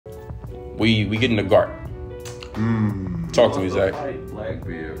we getting the Garp. Talk to me, Zach.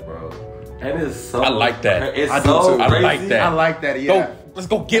 Blackbeard, bro. And it's so. I like that. It's I do so too. I crazy. like that. I like that. Yeah. Let's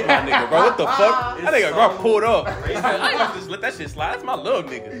go get my nigga, bro. What the fuck? That nigga so Garp pulled up. crazy. I ain't just let that shit slide. That's my little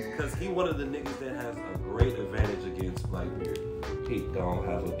nigga. Because he one of the niggas that has a great advantage against Blackbeard. He don't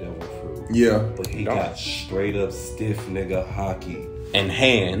have a devil fruit. Yeah. But he got straight up stiff nigga hockey. And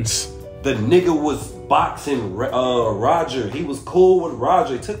hands. The nigga was boxing Roger. He was cool with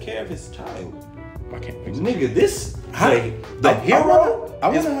Roger. He took care of his child. I can't fix it. Nigga, this I hero.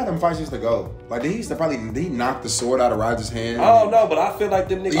 wonder how them fights used to go. Like, they used to probably he knocked the sword out of Roger's hand. I don't know, but I feel like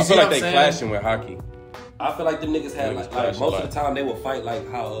them niggas. I feel like they clashing with hockey. I feel like them niggas had Niggas like clash most a of lot. the time they would fight like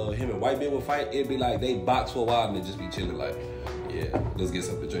how him and white men would fight. It'd be like they box for a while and they just be chilling like, yeah, let's get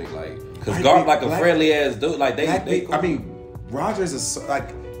something to drink. Like, cause Garp like a friendly ass dude. Like they cool. I mean, Roger's like,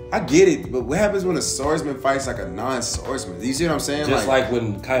 I get it, but what happens when a swordsman fights like a non-swordsman? You see what I'm saying? Just like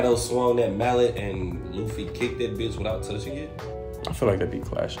when Kaido swung that mallet and Luffy kicked that bitch without touching it. I feel like they be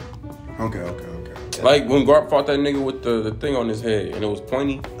clashing. Okay. Like when Garp fought that nigga with the thing on his head and it was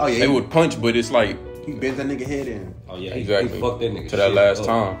pointy. Oh yeah, they would punch, but it's like he bent that nigga head in. Oh yeah, exactly. He fucked that nigga to that shit last up.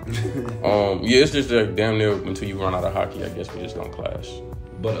 time. Yeah, it's just like damn near until you run out of hockey. I guess we just don't clash.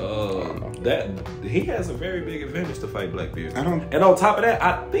 But that he has a very big advantage to fight Blackbeard. And on top of that,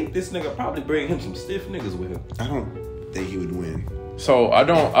 I think this nigga probably bring him some stiff niggas with him. I don't think he would win. So I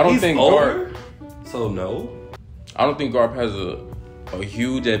don't He's think older, Garp. So no. I don't think Garp has a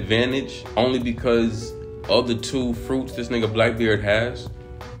huge advantage only because of the two fruits this nigga Blackbeard has.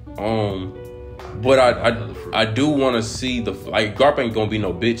 But I do want to see like Garp ain't gonna be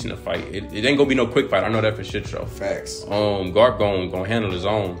no bitch in the fight. It ain't gonna be no quick fight. I know that for shit show. Facts. Garp gonna handle his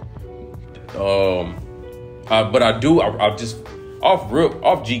own. But I just off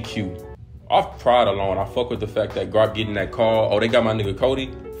GQ, off pride alone, I fuck with the fact that Garp getting that call. Oh, they got my nigga Cody.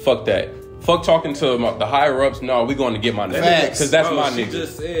 Fuck that. Fuck talking to the higher ups. No, we going to get my nigga because that's my she nigga.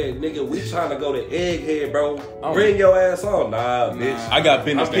 Just said, nigga, we trying to go to Egghead, bro. Bring your ass on. Nah, bitch. I got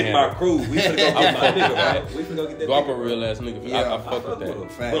business I'm to getting handle. my crew. We finna go get my nigga, right? We finna go get that Garp nigga. a real ass nigga. Yeah, I fuck with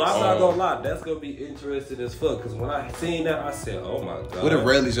that. Facts. But I'm not gonna lie, that's gonna be interesting as fuck. Because when I seen that, I said, oh my god. What if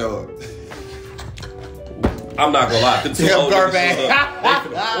Rayleigh show up? I'm not gonna lie. The two Tell old Garp niggas back. showed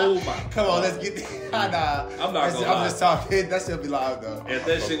up. Come Come on, let's get this. Nah, I'm not gonna lie. I'm just talking. That shit be live though. If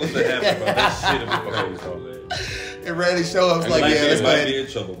that shit was to happen, bro, that shit would be crazy. If Rayleigh show up, it's like, yeah, let's go might ahead. be in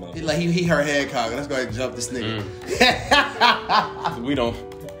trouble, man. He like he her head cock. Let's go ahead and jump this nigga. We don't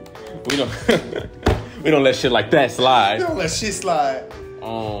we don't let shit like that slide. Don't let shit slide.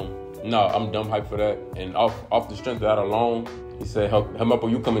 No, I'm dumb hyped for that. And off the strength of that alone, he said, help up or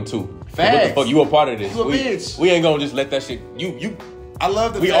you coming too. Facts. What the fuck, you a part of this. You a bitch. We ain't gonna just let that shit, I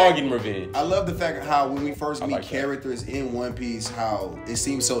love the we fact, all getting revenge. I love the fact how when we first meet like that. characters in One Piece, how it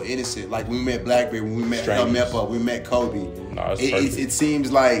seems so innocent. Like when we met Blackbeard, when we met Strangers. Helmeppa, we met Kobe. Nah, it's perfect. It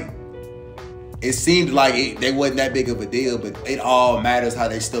seemed like they wasn't that big of a deal, but it all matters how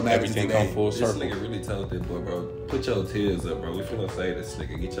they still matter Everything today. come full This circle. nigga really told that boy, bro, put your tears up, bro. We finna say this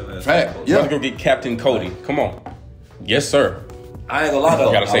nigga. Get your ass Fact. up, Yeah. Let's go get Captain Cody. Come on. Yes, sir. I ain't gonna lie though.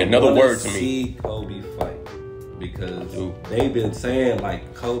 You gotta say I another wanna word to me. see Kobe fight because do. they've been saying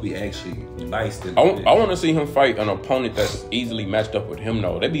like Kobe actually nice. I want to see him fight an opponent that's easily matched up with him,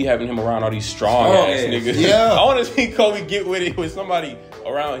 though. They be having him around all these strong ass ass. niggas. Yeah. I want to see Kobe get with it with somebody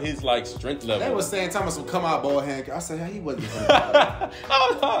around his like strength level. They was saying Thomas would come out bald hand. I said he wasn't.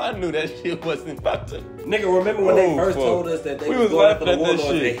 I knew that shit wasn't about to. Nigga, remember when they Oh, first fuck. told us that they We was was going after laughing the at that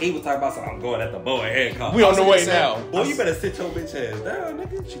warlords shit. and he was talking about something, I'm going at the bow and Hancock. We on the way saying, now. Boy, you better sit your bitch ass down,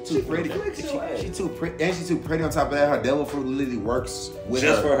 nigga. She too pretty. She too pretty, and she too pretty. On top of that, her devil fruit literally works with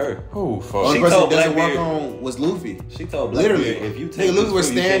Just her. for her. Oh fuck. Only She person told it doesn't Blackbeard- work on was Luffy. She told Literally, Blackbeard, if you take nigga, Luffy this was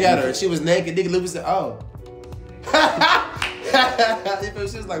food, you staring can't at her. eat She was naked. Nigga, Luffy said, "Oh."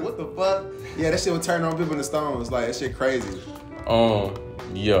 She was like, "What the fuck?" Yeah, that shit would turn on people in the stones. Like that shit crazy.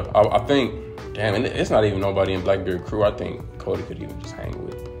 Yeah, I think. Damn, and it's not even nobody in Blackbeard crew. I think Cody could even just hang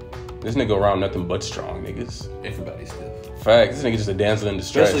with. This nigga around nothing but strong niggas. Everybody's stiff. Facts. This nigga just a damsel in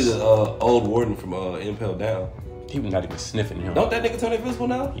distress. Especially the old warden from Impel Down. He was not even sniffing him. Don't that nigga turn invisible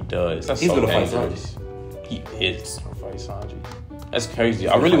now? He does. That's He's so gonna fight dangerous. He is gonna fight Sanji. That's crazy.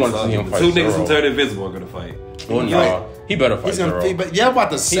 I really want to see him The fight two niggas Zoro. who turn invisible are gonna fight. Well, nah, he better fight He's gonna. Zoro. But yeah, I'm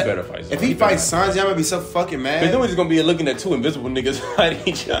about to say. better fight Zoro. If he He better fights Sanji, I'm gonna be so fucking mad. Cause then we're just gonna be looking at two invisible niggas fight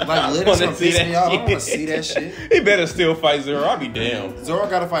each other. Like, literally, I wanna gonna piss me off. I don't wanna see that shit. He better still fight Zoro. I'll be damned. Zoro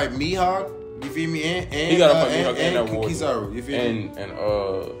gotta fight Mihawk. You feel me? And He gotta fight Mihawk and that warden. Kizaru. You feel me? And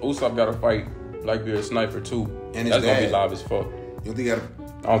Usopp gotta fight Blackbeard Sniper too. And his That's gonna be dad. live as fuck. You think he gotta?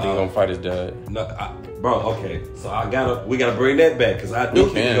 I don't think he's gonna fight his dad. No, Bro, okay, so we gotta bring that back because I do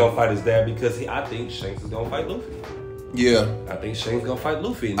think he's gonna fight his dad because I think Shanks is gonna fight Luffy. Yeah, I think Shanks gonna fight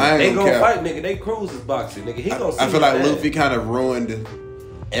Luffy. They gonna fight, nigga. They Cruz is boxing, nigga. He gonna. I feel like Luffy kind of ruined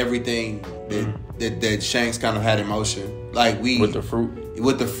everything that Shanks kind of had in motion. Like with the fruit,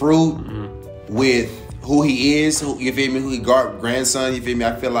 with who he is. You feel me? Who he Garp grandson. You feel me?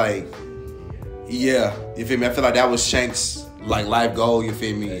 I feel like, yeah. You feel me? I feel like that was Shanks' like life goal. You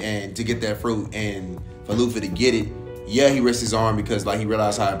feel me? And to get that fruit and for Luffy to get it, yeah, he risked his arm because like he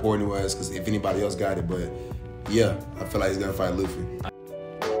realized how important it was. Because if anybody else got it, but yeah, I feel like he's gonna fight Luffy.